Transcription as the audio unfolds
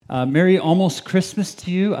Merry almost Christmas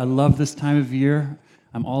to you. I love this time of year.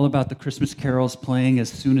 I'm all about the Christmas carols playing as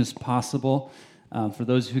soon as possible. For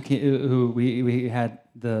those who we had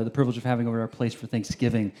the privilege of having over at our place for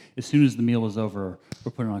Thanksgiving, as soon as the meal was over,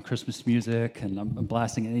 we're putting on Christmas music, and I'm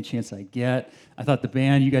blasting any chance I get. I thought the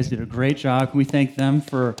band, you guys did a great job. Can we thank them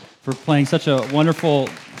for playing such a wonderful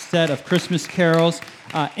set of Christmas carols?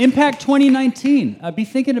 Impact 2019. Be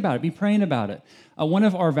thinking about it. Be praying about it. One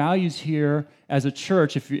of our values here as a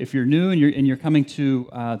church, if you're new and you're coming to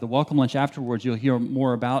the welcome lunch afterwards, you'll hear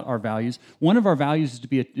more about our values. One of our values is to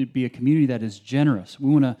be a community that is generous.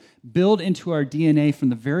 We want to build into our DNA from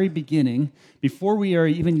the very beginning, before we are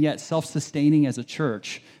even yet self-sustaining as a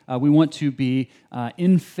church. We want to be,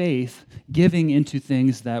 in faith, giving into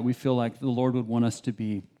things that we feel like the Lord would want us to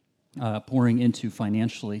be pouring into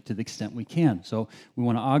financially to the extent we can. So we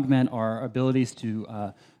want to augment our abilities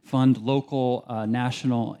to fund local,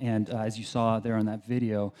 national, and as you saw there on that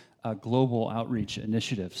video, global outreach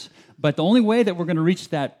initiatives. But the only way that we're going to reach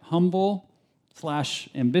that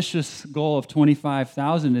humble/ambitious goal of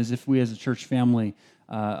 25,000 is if we as a church family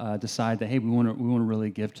decide that, hey, we want to really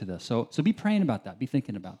give to this. So be praying about that. Be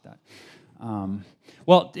thinking about that.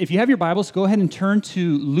 Well, if you have your Bibles, go ahead and turn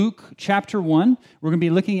to Luke chapter 1. We're going to be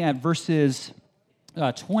looking at verses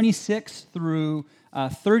 26 through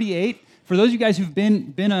 38. For those of you guys who've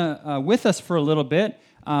been with us for a little bit,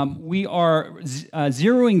 we are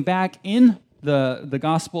zeroing back in the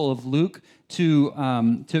Gospel of Luke to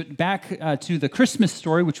the Christmas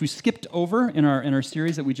story, which we skipped over in our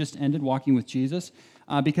series that we just ended, Walking with Jesus.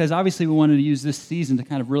 Because obviously we wanted to use this season to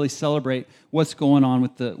kind of really celebrate what's going on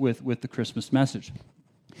with the Christmas message.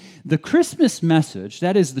 The Christmas message,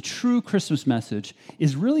 that is the true Christmas message,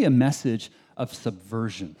 is really a message of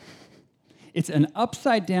subversion. It's an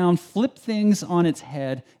upside-down, flip things on its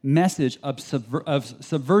head message of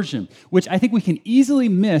subversion, which I think we can easily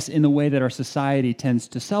miss in the way that our society tends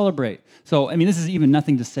to celebrate. So, I mean, this is even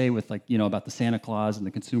nothing to say with, about the Santa Claus and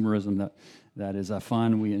the consumerism that is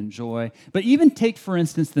fun, we enjoy. But even take, for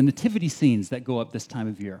instance, the nativity scenes that go up this time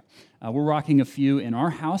of year. We're rocking a few in our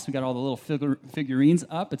house. We got all the little figurines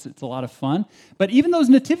up. It's a lot of fun. But even those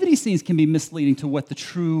nativity scenes can be misleading to what the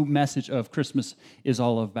true message of Christmas is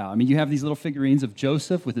all about. I mean, you have these little figurines of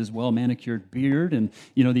Joseph with his well-manicured beard and,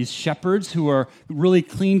 these shepherds who are really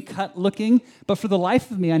clean-cut looking. But for the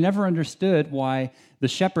life of me, I never understood why the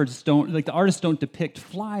shepherds the artists don't depict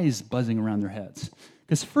flies buzzing around their heads.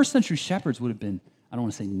 Because first century shepherds would have been, I don't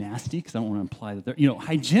want to say nasty, because I don't want to imply that they're,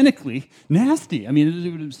 hygienically nasty. I mean,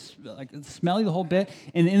 it was smelly the whole bit.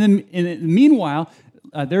 And in the meanwhile,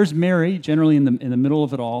 there's Mary, generally in the middle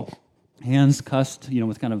of it all, hands cussed,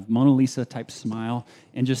 with kind of Mona Lisa type smile,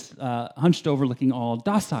 and just hunched over, looking all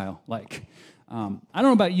docile-like. I don't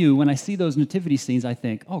know about you. When I see those nativity scenes, I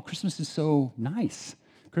think, oh, Christmas is so nice.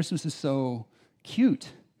 Christmas is so cute.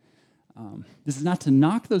 This is not to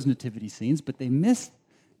knock those nativity scenes, but they miss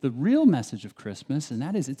the real message of Christmas, and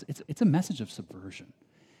that is it's a message of subversion.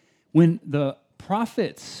 When the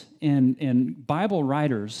prophets and Bible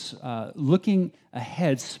writers looking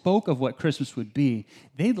ahead spoke of what Christmas would be,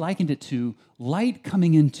 they likened it to light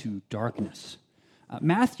coming into darkness.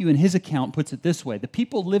 Matthew, in his account, puts it this way: the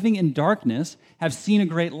people living in darkness have seen a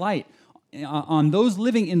great light. On those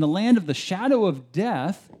living in the land of the shadow of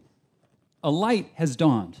death, a light has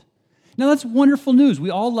dawned. Now, that's wonderful news. We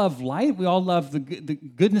all love light. We all love the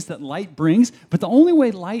goodness that light brings. But the only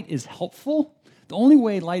way light is helpful, the only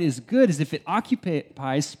way light is good, is if it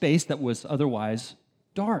occupies space that was otherwise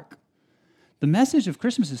dark. The message of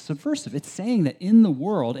Christmas is subversive. It's saying that in the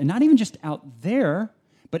world, and not even just out there,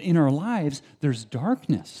 but in our lives, there's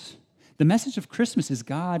darkness. The message of Christmas is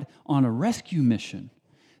God on a rescue mission.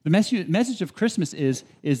 The message of Christmas is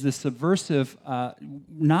the subversive,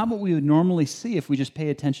 not what we would normally see if we just pay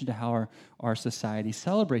attention to how our society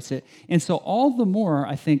celebrates it. And so all the more,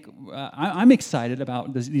 I think, I'm excited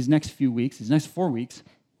about these next few weeks, these next 4 weeks,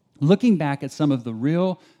 looking back at some of the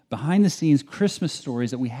real behind-the-scenes Christmas stories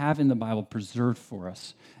that we have in the Bible preserved for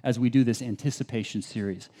us as we do this anticipation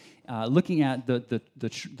series. Looking at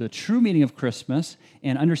the true meaning of Christmas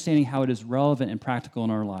and understanding how it is relevant and practical in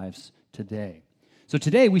our lives today. So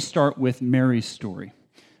today we start with Mary's story.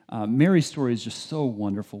 Mary's story is just so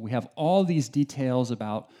wonderful. We have all these details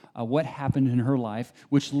about what happened in her life,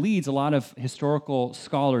 which leads a lot of historical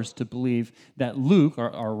scholars to believe that Luke,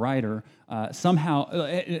 our writer, somehow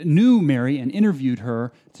knew Mary and interviewed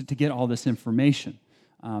her to get all this information.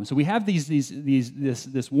 So we have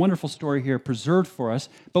this wonderful story here preserved for us,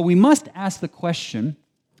 but we must ask the question,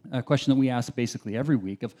 a question that we ask basically every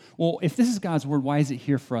week of, well, if this is God's word, why is it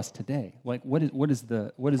here for us today? Like, what is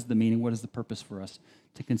the meaning? What is the purpose for us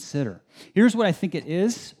to consider? Here's what I think it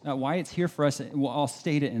is, why it's here for us. Well, I'll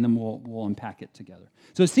state it, and then we'll unpack it together.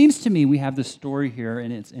 So it seems to me we have this story here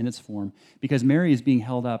in its form because Mary is being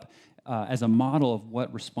held up as a model of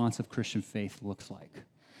what responsive Christian faith looks like.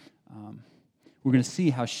 We're going to see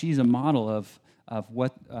how she's a model of a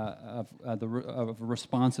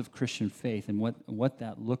responsive Christian faith and what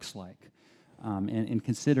that looks like, and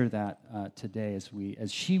consider that today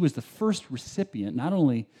as she was the first recipient not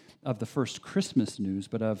only of the first Christmas news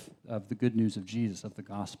but of the good news of Jesus, of the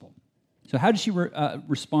gospel. So how did she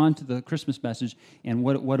respond to the Christmas message, and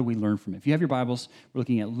what do we learn from it? If you have your Bibles, we're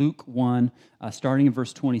looking at Luke 1, starting in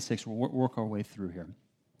verse 26. We'll work our way through here.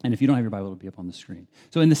 And if you don't have your Bible, it'll be up on the screen.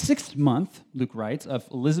 So in the 6th month, Luke writes, of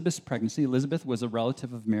Elizabeth's pregnancy, Elizabeth was a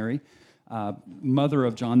relative of Mary, mother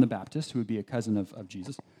of John the Baptist, who would be a cousin of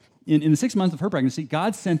Jesus. In the 6th month of her pregnancy,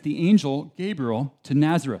 God sent the angel Gabriel to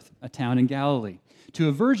Nazareth, a town in Galilee, to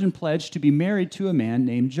a virgin pledged to be married to a man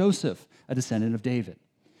named Joseph, a descendant of David.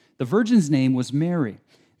 The virgin's name was Mary.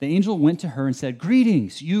 The angel went to her and said,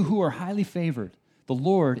 "Greetings, you who are highly favored. The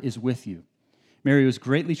Lord is with you." Mary was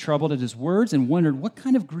greatly troubled at his words and wondered what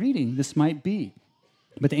kind of greeting this might be.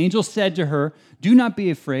 But the angel said to her, "Do not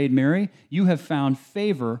be afraid, Mary. You have found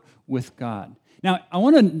favor with God." Now, I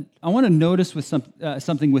want to notice with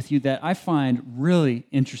something with you that I find really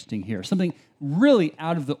interesting here, something really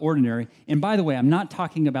out of the ordinary. And by the way, I'm not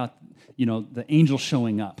talking about the angel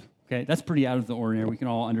showing up. Okay, that's pretty out of the ordinary. We can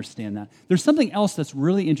all understand that. There's something else that's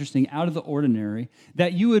really interesting, out of the ordinary,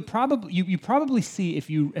 that you would probably see if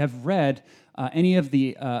you have read any of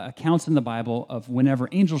the accounts in the Bible of whenever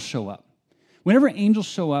angels show up. Whenever angels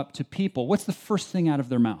show up to people, what's the first thing out of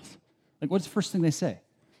their mouth? Like, what's the first thing they say?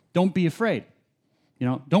 Don't be afraid.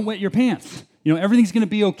 Don't wet your pants. Everything's going to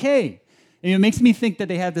be okay. And it makes me think that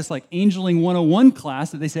they had this like Angeling 101 class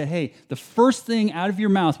that they said, hey, the first thing out of your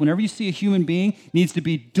mouth whenever you see a human being needs to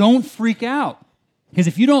be, don't freak out. Because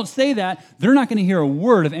if you don't say that, they're not going to hear a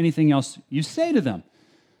word of anything else you say to them.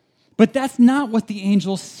 But that's not what the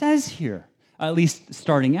angel says here, at least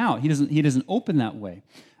starting out. He doesn't open that way.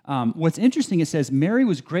 What's interesting, it says, Mary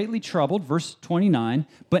was greatly troubled, verse 29,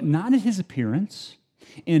 but not at his appearance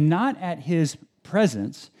and not at his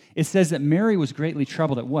presence. It says that Mary was greatly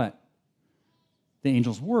troubled at what? The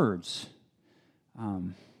angel's words.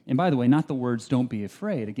 And by the way, not the words, don't be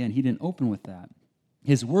afraid. Again, he didn't open with that.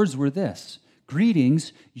 His words were this: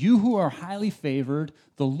 greetings, you who are highly favored,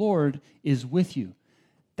 the Lord is with you.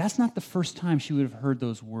 That's not the first time she would have heard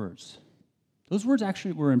those words. Those words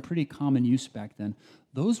actually were in pretty common use back then.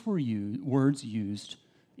 Those were words used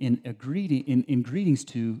in greetings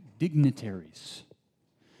to dignitaries.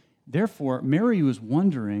 Therefore, Mary was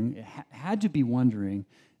wondering, had to be wondering,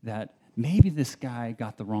 that maybe this guy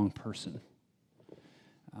got the wrong person.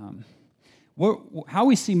 How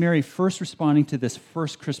we see Mary first responding to this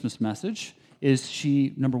first Christmas message is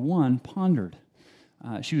she, number one, pondered.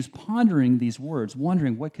 She was pondering these words,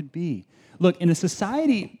 wondering what could be. Look, in the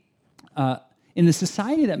society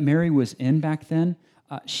that Mary was in back then,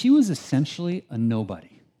 she was essentially a nobody.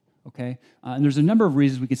 Okay, and there's a number of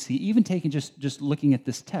reasons we could see, even taking just looking at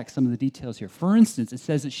this text, some of the details here. For instance, it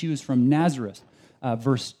says that she was from Nazareth.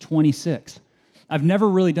 Verse 26. I've never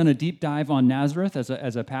really done a deep dive on Nazareth as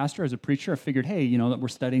a pastor, as a preacher. I figured, hey, that we're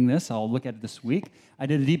studying this. I'll look at it this week. I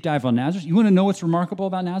did a deep dive on Nazareth. You want to know what's remarkable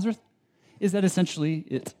about Nazareth? Is that essentially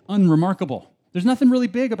it's unremarkable. There's nothing really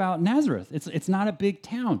big about Nazareth. It's not a big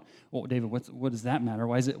town. Well, David, what does that matter?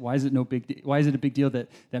 Why is it a big deal that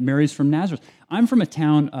Mary's from Nazareth? I'm from a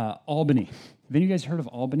town, Albany. Have any of you guys heard of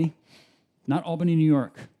Albany? Not Albany, New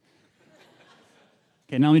York.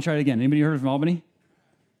 Okay, now let me try it again. Anybody heard of Albany?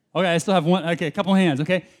 Okay, I still have one. Okay, a couple hands.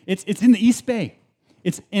 Okay, it's in the East Bay.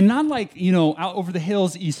 And not like out over the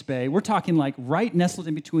hills East Bay. We're talking like right nestled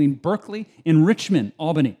in between Berkeley and Richmond,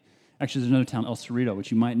 Albany. Actually, there's another town, El Cerrito, which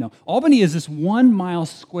you might know. Albany is this 1 mile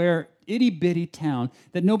square itty bitty town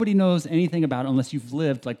that nobody knows anything about unless you've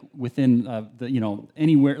lived like within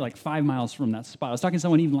anywhere like 5 miles from that spot. I was talking to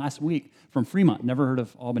someone even last week from Fremont. Never heard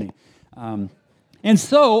of Albany. And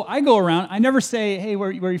so I go around. I never say, hey, where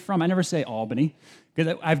are you from? I never say Albany.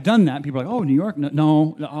 Because I've done that. People are like, oh, New York?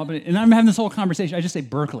 No, Albany. And I'm having this whole conversation. I just say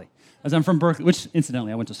Berkeley, as I'm from Berkeley, which,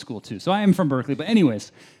 incidentally, I went to school, too. So I am from Berkeley. But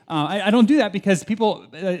anyways, I don't do that because people...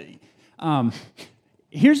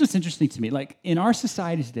 here's what's interesting to me. Like, in our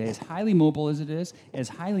society today, as highly mobile as it is, as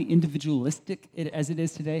highly individualistic as it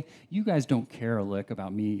is today, you guys don't care a lick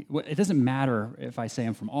about me. It doesn't matter if I say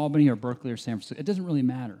I'm from Albany or Berkeley or San Francisco. It doesn't really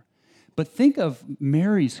matter. But think of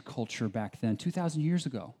Mary's culture back then, 2,000 years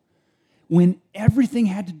ago. when everything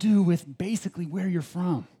had to do with basically where you're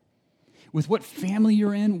from, with what family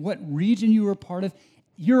you're in, what region you were a part of.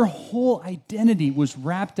 Your whole identity was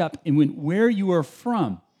wrapped up in where you were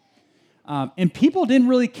from. And people didn't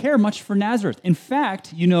really care much for Nazareth. In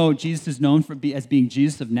fact, Jesus is known as being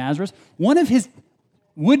Jesus of Nazareth. One of his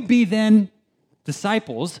would-be then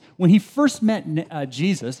disciples, when he first met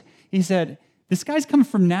Jesus, he said, "This guy's coming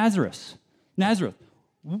from Nazareth.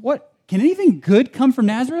 What? Can anything good come from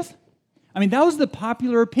Nazareth?" I mean, that was the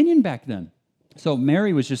popular opinion back then. So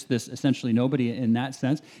Mary was just this essentially nobody in that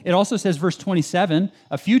sense. It also says, verse 27,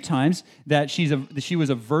 a few times, that she was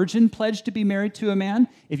a virgin pledged to be married to a man.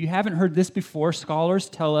 If you haven't heard this before, scholars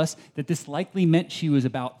tell us that this likely meant she was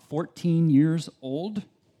about 14 years old,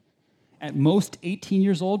 at most 18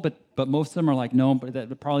 years old, but most of them are like, no, but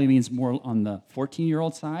that probably means more on the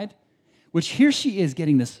 14-year-old side, which here she is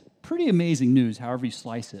getting this pretty amazing news, however you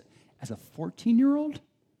slice it, as a 14-year-old.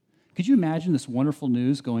 Could you imagine this wonderful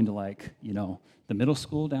news going to the middle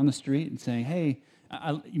school down the street and saying, "Hey,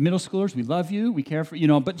 middle schoolers, we love you, we care for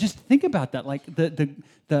you," But just think about that, like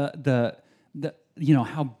the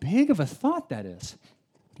how big of a thought that is.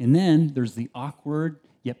 And then there's the awkward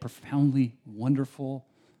yet profoundly wonderful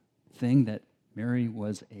thing that Mary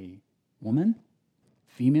was a woman,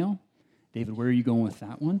 female. David, where are you going with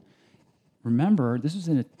that one? Remember, this was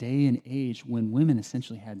in a day and age when women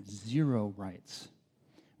essentially had zero rights.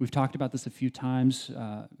 We've talked about this a few times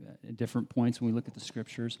at different points when we look at the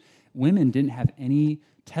scriptures. Women didn't have any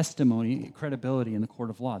testimony, credibility in the court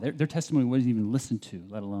of law. Their testimony wasn't even listened to,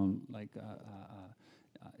 let alone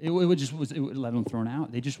it would let them thrown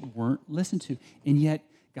out. They just weren't listened to. And yet,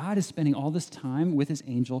 God is spending all this time with his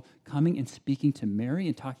angel coming and speaking to Mary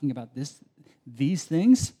and talking about these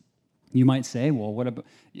things. You might say, well, what about,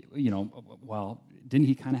 didn't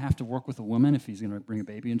he kind of have to work with a woman if he's going to bring a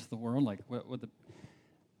baby into the world?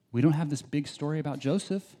 We don't have this big story about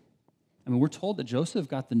Joseph. I mean, we're told that Joseph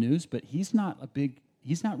got the news, but he's not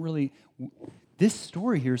really, this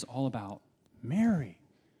story here is all about Mary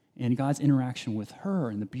and God's interaction with her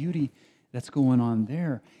and the beauty that's going on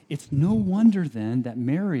there. It's no wonder then that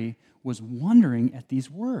Mary was wondering at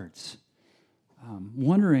these words,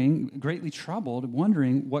 greatly troubled,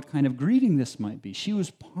 wondering what kind of greeting this might be. She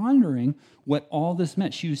was pondering what all this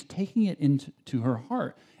meant. She was taking it into her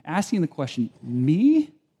heart, asking the question, me?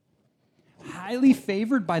 Highly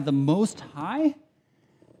favored by the Most High?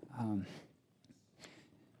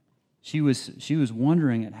 She was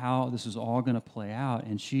wondering at how this was all going to play out,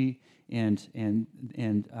 and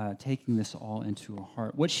taking this all into her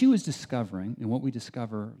heart. What she was discovering, and what we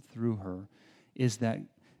discover through her, is that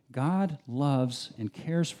God loves and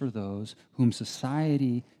cares for those whom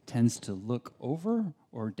society tends to look over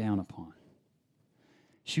or down upon.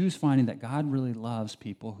 She was finding that God really loves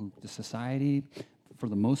people who the society, for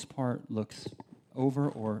the most part, looks over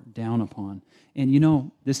or down upon. And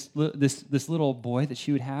this little boy that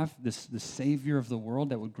she would have, this Savior of the world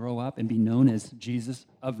that would grow up and be known as Jesus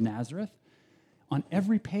of Nazareth, on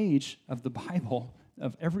every page of the Bible,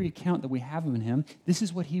 of every account that we have of him, this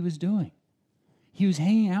is what he was doing. He was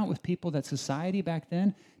hanging out with people that society back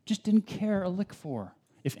then just didn't care a lick for.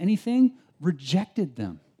 If anything, rejected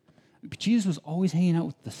them. Jesus was always hanging out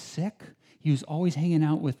with the sick. He was always hanging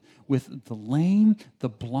out with the lame, the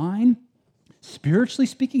blind. Spiritually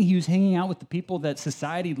speaking, he was hanging out with the people that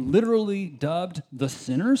society literally dubbed the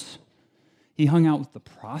sinners. He hung out with the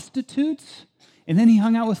prostitutes. And then he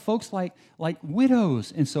hung out with folks like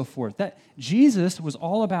widows and so forth. That Jesus was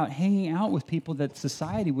all about hanging out with people that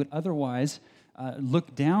society would otherwise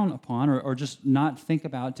look down upon or just not think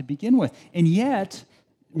about to begin with. And yet,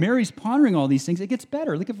 Mary's pondering all these things. It gets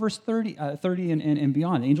better. Look at verse 30 and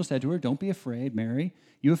beyond. The angel said to her, "Don't be afraid, Mary.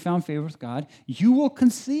 You have found favor with God. You will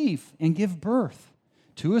conceive and give birth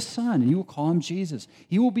to a son, and you will call him Jesus.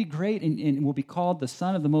 He will be great and will be called the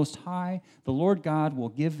Son of the Most High. The Lord God will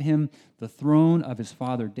give him the throne of his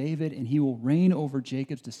father David, and he will reign over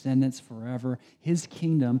Jacob's descendants forever. His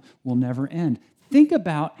kingdom will never end." Think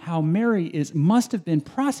about how Mary must have been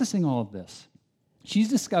processing all of this. She's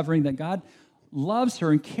discovering that God loves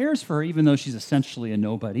her and cares for her, even though she's essentially a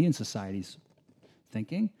nobody in society's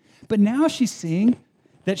thinking. But now she's seeing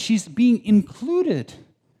that she's being included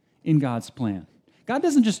in God's plan. God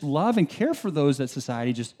doesn't just love and care for those that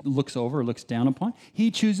society just looks over or looks down upon.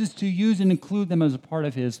 He chooses to use and include them as a part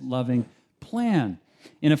of his loving plan.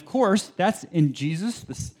 And of course, that's in Jesus,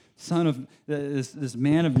 this son of this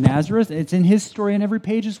man of Nazareth. It's in his story on every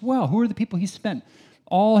page as well. Who are the people he spent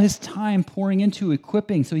all his time pouring into,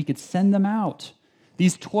 equipping so he could send them out?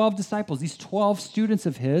 These 12 disciples, these 12 students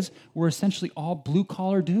of his were essentially all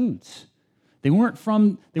blue-collar dudes. He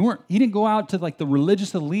didn't go out to like the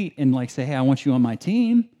religious elite and like say, hey, I want you on my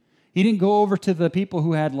team. He didn't go over to the people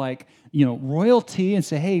who had like, royalty and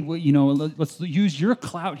say, hey, well, let's use your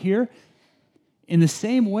clout here. In the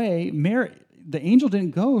same way, the angel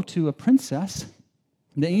didn't go to a princess.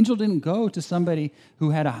 The angel didn't go to somebody who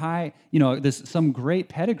had a high, some great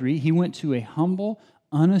pedigree. He went to a humble,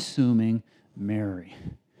 unassuming Mary.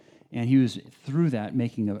 And he was, through that,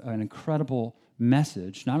 making an incredible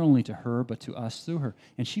message, not only to her, but to us through her.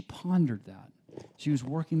 And she pondered that. She was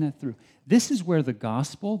working that through. This is where the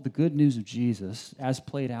gospel, the good news of Jesus, as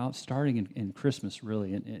played out, starting in Christmas,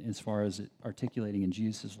 really, as far as it articulating in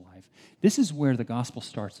Jesus' life, this is where the gospel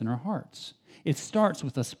starts in our hearts. It starts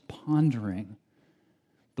with us pondering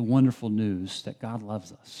the wonderful news that God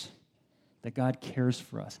loves us, that God cares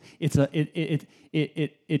for us. It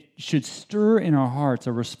should stir in our hearts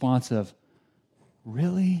a response of,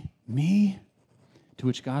 really, me? To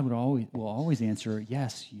which God will always answer,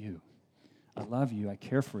 yes, you. I love you, I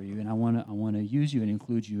care for you, and I want to use you and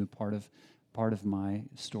include you in part of my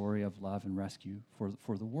story of love and rescue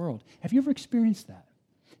for the world. Have you ever experienced that?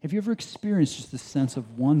 Have you ever experienced just this sense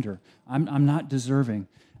of wonder? I'm not deserving,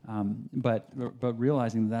 but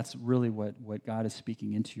realizing that's really what God is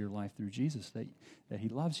speaking into your life through Jesus, that He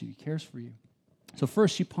loves you, He cares for you. So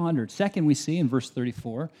first, she pondered. Second, we see in verse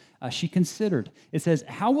 34, she considered. It says,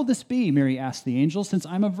 how will this be, Mary asked the angel, since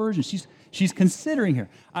I'm a virgin? She's considering here.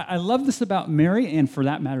 I love this about Mary, and for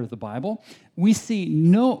that matter, the Bible. We see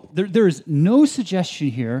there is no suggestion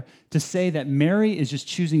here to say that Mary is just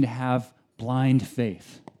choosing to have blind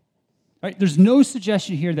faith. Right? There's no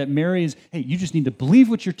suggestion here that Mary is, hey, you just need to believe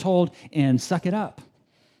what you're told and suck it up.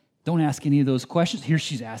 Don't ask any of those questions. Here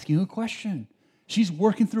she's asking a question. She's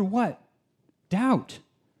working through what? Doubt.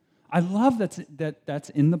 I love that's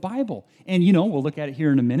in the Bible. And, we'll look at it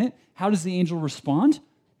here in a minute. How does the angel respond?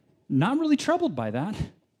 Not really troubled by that.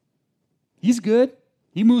 He's good.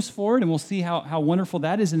 He moves forward, and we'll see how wonderful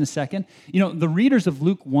that is in a second. The readers of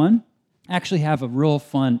Luke 1 actually have a real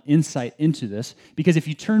fun insight into this, because if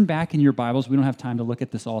you turn back in your Bibles, we don't have time to look at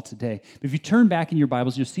this all today, but if you turn back in your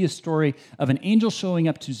Bibles, you'll see a story of an angel showing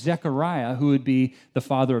up to Zechariah, who would be the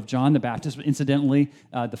father of John the Baptist, incidentally,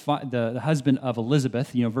 the husband of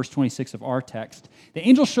Elizabeth, verse 26 of our text. The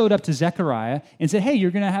angel showed up to Zechariah and said, hey,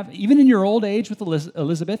 you're going to have, even in your old age with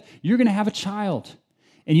Elizabeth, you're going to have a child.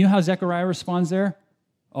 And you know how Zechariah responds there?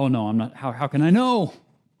 Oh, no, I'm not. How can I know?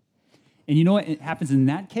 And you know what happens in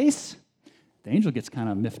that case? The angel gets kind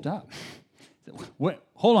of miffed up. What?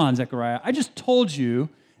 Hold on, Zechariah. I just told you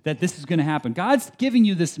that this is going to happen. God's giving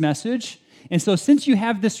you this message, and so since you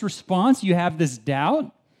have this response, you have this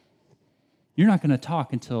doubt, you're not going to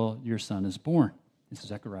talk until your son is born. And so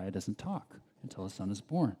Zechariah doesn't talk until his son is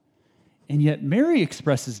born. And yet Mary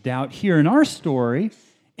expresses doubt here in our story,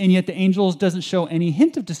 and yet the angel doesn't show any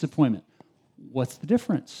hint of disappointment. What's the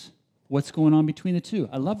difference? What's going on between the two?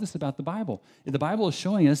 I love this about the Bible. The Bible is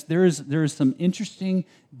showing us there is some interesting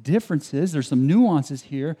differences. There's some nuances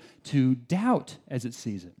here to doubt as it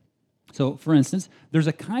sees it. So, for instance, there's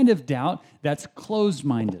a kind of doubt that's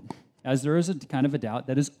closed-minded, as there is a kind of a doubt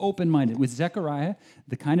that is open-minded. With Zechariah,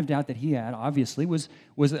 the kind of doubt that he had, obviously, was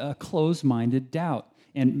a closed-minded doubt.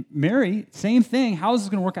 And Mary, same thing. How is this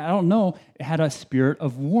going to work? I don't know. It had a spirit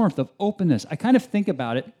of warmth, of openness. I kind of think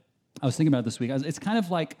about it. I was thinking about it this week. It's kind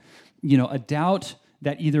of like, a doubt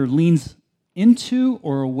that either leans into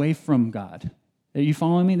or away from God. Are you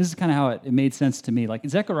following me? This is kind of how it made sense to me. Like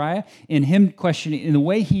Zechariah, in him questioning, in the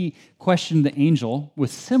way he questioned the angel with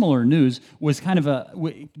similar news, was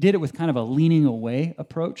did it with kind of a leaning away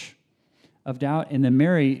approach of doubt. And then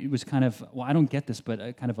Mary was kind of, well, I don't get this, but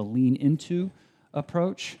a kind of a lean into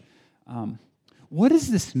approach. What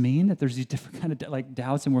does this mean, that there's these different kind of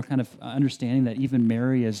doubts, and we're kind of understanding that even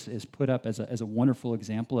Mary is put up as a wonderful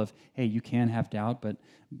example of, hey, you can have doubt, but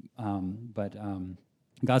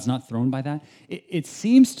God's not thrown by that? It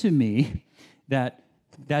seems to me that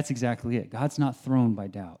that's exactly it. God's not thrown by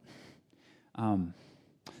doubt.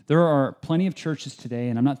 There are plenty of churches today,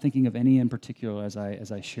 and I'm not thinking of any in particular as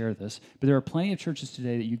I share this, but there are plenty of churches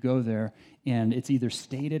today that you go there, and it's either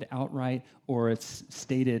stated outright or it's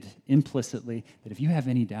stated implicitly that if you have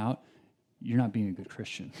any doubt, you're not being a good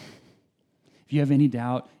Christian. If you have any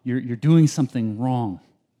doubt, you're doing something wrong.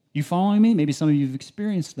 You following me? Maybe some of you have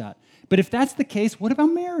experienced that. But if that's the case, what about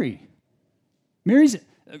Mary? Mary's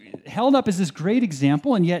held up as this great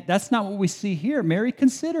example, and yet that's not what we see here. Mary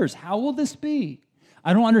considers, how will this be?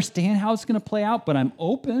 I don't understand how it's going to play out, but I'm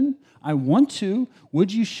open. I want to.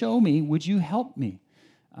 Would you show me? Would you help me?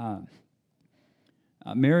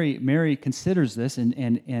 Mary considers this,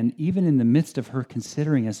 and even in the midst of her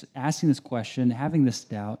considering this, asking this question, having this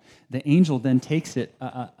doubt, the angel then takes it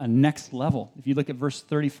a next level. If you look at verse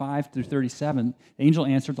 35 through 37, the angel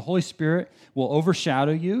answered, "The Holy Spirit will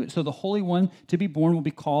overshadow you, so the Holy One to be born will be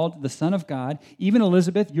called the Son of God. Even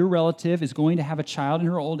Elizabeth, your relative, is going to have a child in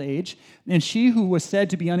her old age, and she who was said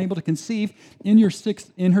to be unable to conceive in her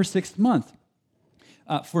sixth month.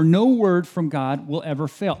 For no word from God will ever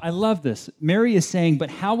fail." I love this. Mary is saying,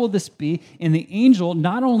 but how will this be? And the angel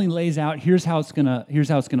not only lays out, here's how it's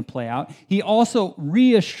gonna play out, he also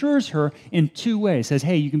reassures her in two ways. Says,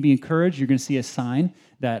 hey, you can be encouraged. You're going to see a sign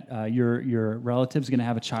that your relative's going to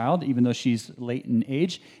have a child, even though she's late in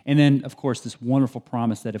age. And then, of course, this wonderful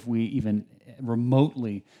promise that if we even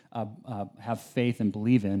remotely have faith and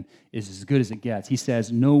believe in is as good as it gets. He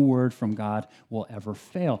says, no word from God will ever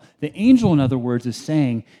fail. The angel, in other words, is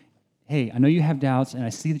saying, hey, I know you have doubts, and I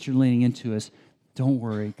see that you're leaning into us. Don't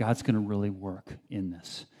worry, God's going to really work in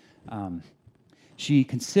this. She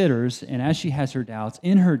considers, and as she has her doubts,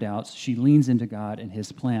 in her doubts, she leans into God and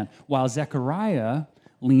his plan, while Zechariah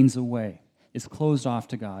leans away, is closed off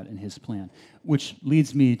to God and his plan, which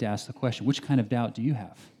leads me to ask the question, which kind of doubt do you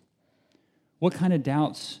have? What kind of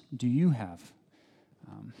doubts do you have?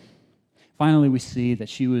 Finally, we see that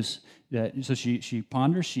she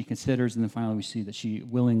ponders, she considers, and then finally we see that she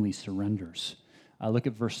willingly surrenders. Look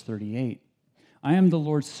at verse 38. "I am the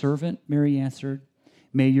Lord's servant," Mary answered.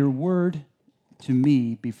 "May your word to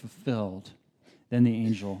me be fulfilled." Then the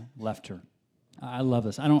angel left her. I love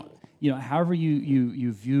this. However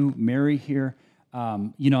you view Mary here,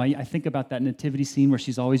 I think about that nativity scene where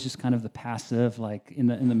she's always just kind of the passive, like in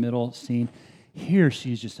the middle scene. Here,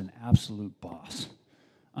 she's just an absolute boss.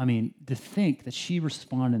 I mean, to think that she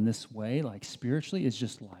responded in this way, like spiritually, is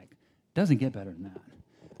just like, doesn't get better than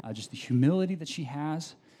that. Just the humility that she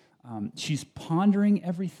has. She's pondering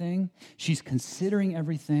everything. She's considering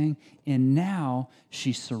everything. And now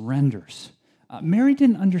she surrenders. Mary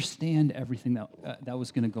didn't understand everything that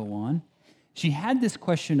was going to go on. She had this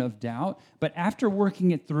question of doubt, but after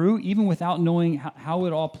working it through, even without knowing how it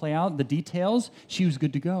would all play out, the details, she was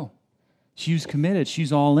good to go. She was committed.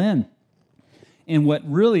 She's all in. And what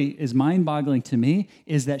really is mind-boggling to me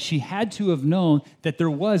is that she had to have known that there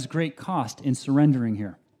was great cost in surrendering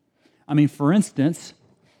here. I mean, for instance,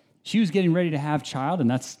 she was getting ready to have a child, and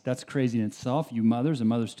that's crazy in itself. You mothers and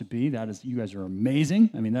mothers-to-be, you guys are amazing.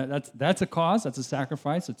 I mean, that's a cause, that's a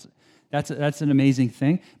sacrifice, that's an amazing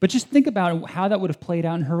thing. But just think about how that would have played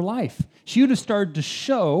out in her life. She would have started to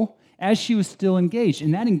show as she was still engaged,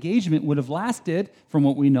 and that engagement would have lasted, from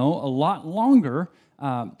what we know, a lot longer.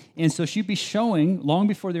 And so she'd be showing, long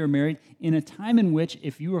before they were married, in a time in which,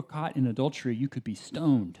 if you were caught in adultery, you could be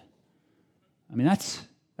stoned. I mean,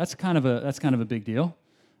 that's kind of a big deal.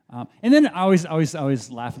 And then I always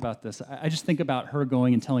laugh about this. I just think about her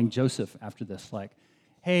going and telling Joseph after this, like,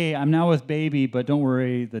 hey, I'm now with baby, but don't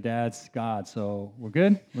worry, the dad's God, so we're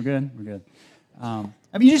good.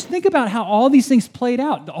 I mean, you just think about how all these things played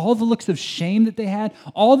out, all the looks of shame that they had,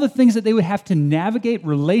 all the things that they would have to navigate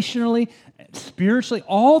relationally, spiritually,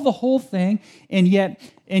 all the whole thing, and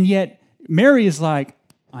yet Mary is like,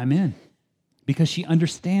 I'm in. Because she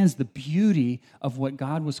understands the beauty of what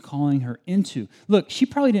God was calling her into. Look, she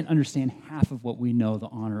probably didn't understand half of what we know the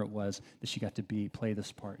honor it was that she got to play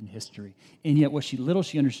this part in history. And yet what she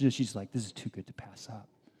understood, she's like, this is too good to pass up.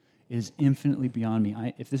 It is infinitely beyond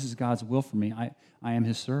me. If this is God's will for me, I am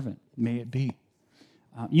his servant. May it be.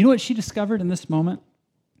 You know what she discovered in this moment?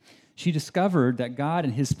 She discovered that God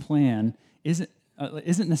and his plan isn't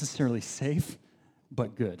necessarily safe,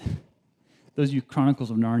 but good. Those of you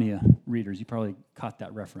Chronicles of Narnia readers, you probably caught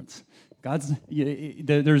that reference. There's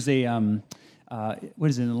a, what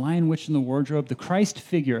is it, The Lion, Witch, and the Wardrobe? The Christ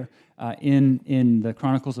figure in the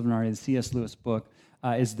Chronicles of Narnia, the C.S. Lewis book,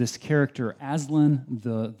 is this character, Aslan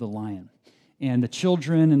the lion. And the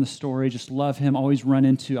children in the story just love him, always run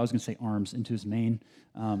into his mane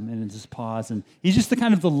and into his paws. And he's just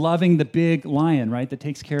the loving, the big lion, right, that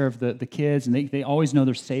takes care of the kids, and they always know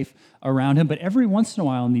they're safe around him. But every once in a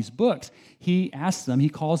while in these books, he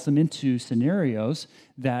calls them into scenarios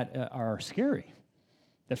that are scary,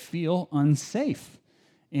 that feel unsafe.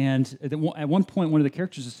 And at one point, one of the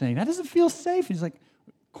characters is saying, that doesn't feel safe. He's like,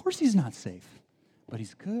 of course he's not safe, but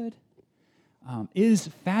he's good. It is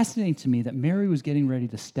fascinating to me that Mary was getting ready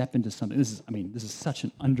to step into something. This is such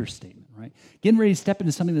an understatement, right? Getting ready to step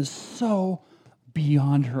into something that's so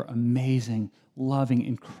beyond her, amazing, loving,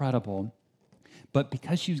 incredible. But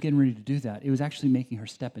because she was getting ready to do that, it was actually making her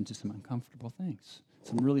step into some uncomfortable things,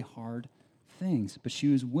 some really hard things. But she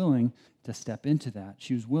was willing to step into that.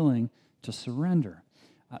 She was willing to surrender.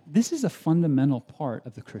 This is a fundamental part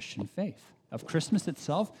of the Christian faith, of Christmas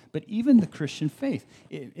itself, but even the Christian faith.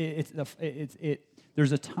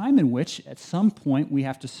 There's a time in which, at some point, we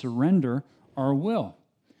have to surrender our will.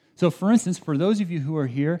 So, for instance, for those of you who are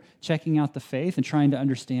here checking out the faith and trying to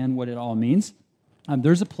understand what it all means,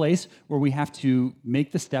 there's a place where we have to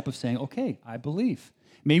make the step of saying, okay, I believe.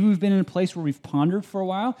 Maybe we've been in a place where we've pondered for a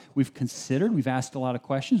while, we've considered, we've asked a lot of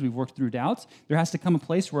questions, we've worked through doubts. There has to come a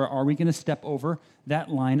place where are we going to step over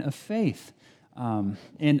that line of faith?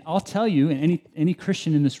 And I'll tell you, and any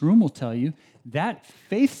Christian in this room will tell you, that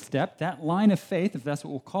faith step, that line of faith, if that's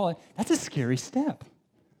what we'll call it, that's a scary step.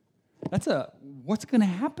 What's going to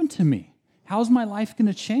happen to me? How's my life going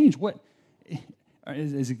to change?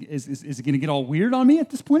 Is it going to get all weird on me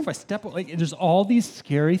at this point if I step? There's all these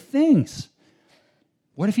scary things.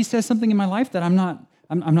 What if he says something in my life that I'm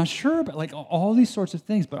not sure about? All these sorts of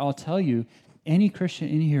things. But I'll tell you, any Christian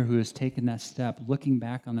in here who has taken that step, looking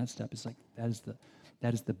back on that step, is like,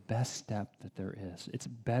 that is the best step that there is. It's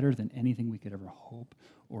better than anything we could ever hope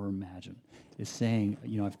or imagine. Is saying,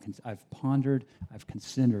 I've pondered, I've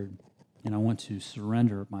considered, and I want to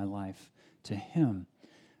surrender my life to him.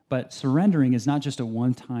 But surrendering is not just a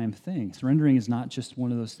one-time thing. Surrendering is not just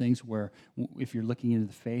one of those things where if you're looking into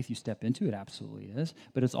the faith, you step into it. Absolutely is.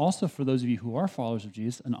 But it's also, for those of you who are followers of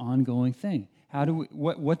Jesus, an ongoing thing.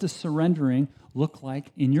 What does surrendering look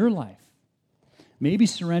like in your life? Maybe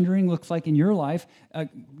surrendering looks like in your life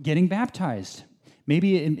getting baptized.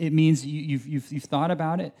 Maybe it means you've thought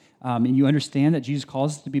about it and you understand that Jesus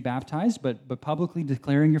calls us to be baptized, but publicly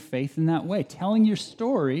declaring your faith in that way, telling your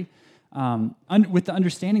story with the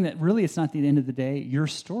understanding that really it's not at the end of the day your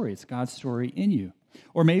story, it's God's story in you.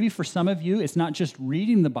 Or maybe for some of you, it's not just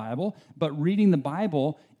reading the Bible, but reading the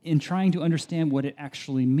Bible in trying to understand what it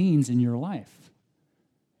actually means in your life.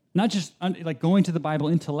 Not just like going to the Bible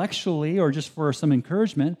intellectually or just for some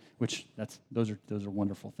encouragement, which those are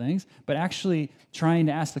wonderful things, but actually trying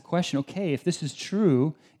to ask the question, okay, if this is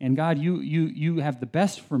true and God, you have the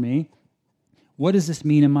best for me, what does this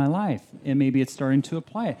mean in my life? And maybe it's starting to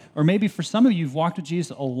apply it. Or maybe for some of you, you've walked with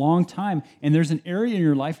Jesus a long time and there's an area in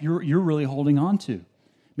your life you're really holding on to.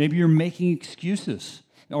 Maybe you're making excuses.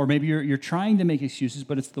 Or maybe you're trying to make excuses,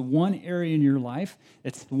 but it's the one area in your life,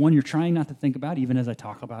 it's the one you're trying not to think about, even as I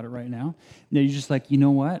talk about it right now. And you're just like, you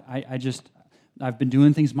know what? I've been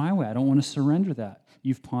doing things my way. I don't want to surrender that.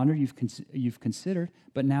 You've pondered, you've considered,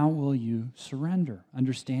 but now will you surrender,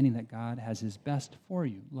 understanding that God has his best for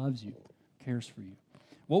you, loves you, cares for you.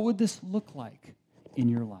 What would this look like in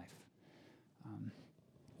your life?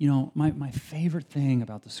 My favorite thing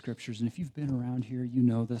about the Scriptures, and if you've been around here, you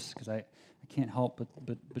know this, because I can't help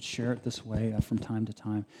but share it this way from time to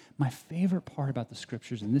time. My favorite part about the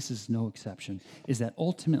Scriptures, and this is no exception, is that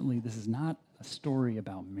ultimately this is not a story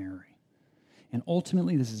about Mary. And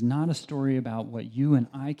ultimately this is not a story about what you and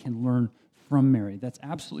I can learn from Mary. That's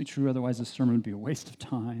absolutely true, otherwise this sermon would be a waste of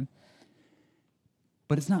time.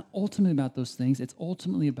 But it's not ultimately about those things. It's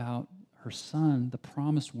ultimately about her son, the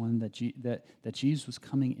promised one that Jesus was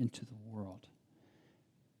coming into the world.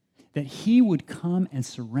 That he would come and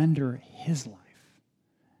surrender his life,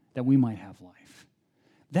 that we might have life.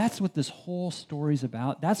 That's what this whole story is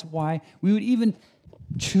about. That's why we would even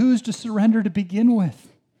choose to surrender to begin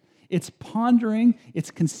with. It's pondering,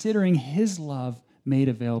 it's considering his love made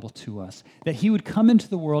available to us, that he would come into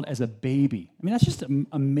the world as a baby. I mean, that's just an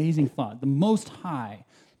amazing thought. The Most High,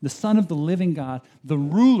 the Son of the living God, the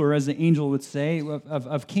ruler, as the angel would say,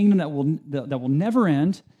 of kingdom that will never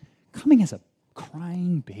end, coming as a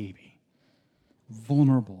crying baby,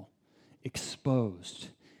 vulnerable, exposed,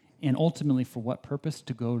 and ultimately for what purpose?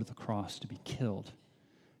 To go to the cross, to be killed,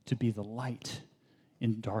 to be the light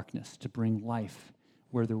in darkness, to bring life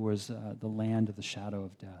where there was the land of the shadow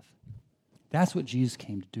of death. That's what Jesus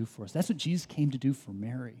came to do for us. That's what Jesus came to do for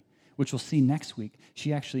Mary, which we'll see next week.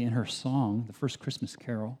 She actually, in her song, the first Christmas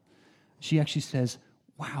carol, she actually says,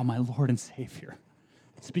 "Wow, my Lord and Savior."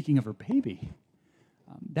 Speaking of her baby.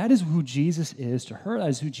 That is who Jesus is to her. That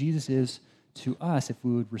is who Jesus is to us if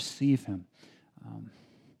we would receive him.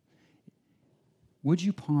 Would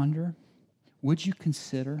you ponder? Would you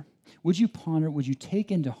consider? Would you ponder? Would you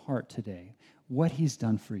take into heart today what he's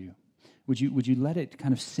done for you? Would you let it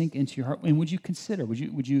kind of sink into your heart? And would you consider?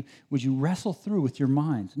 Would you wrestle through with your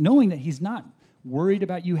mind, knowing that he's not worried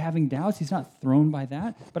about you having doubts? He's not thrown by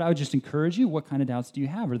that. But I would just encourage you, what kind of doubts do you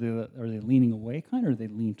have? Are they leaning away kind, or are they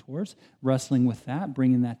leaning towards? Wrestling with that,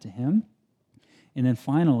 bringing that to him. And then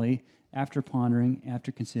finally, after pondering,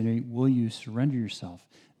 after considering, will you surrender yourself,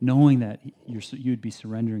 knowing that you'd be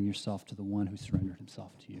surrendering yourself to the one who surrendered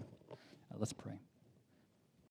himself to you? Let's pray.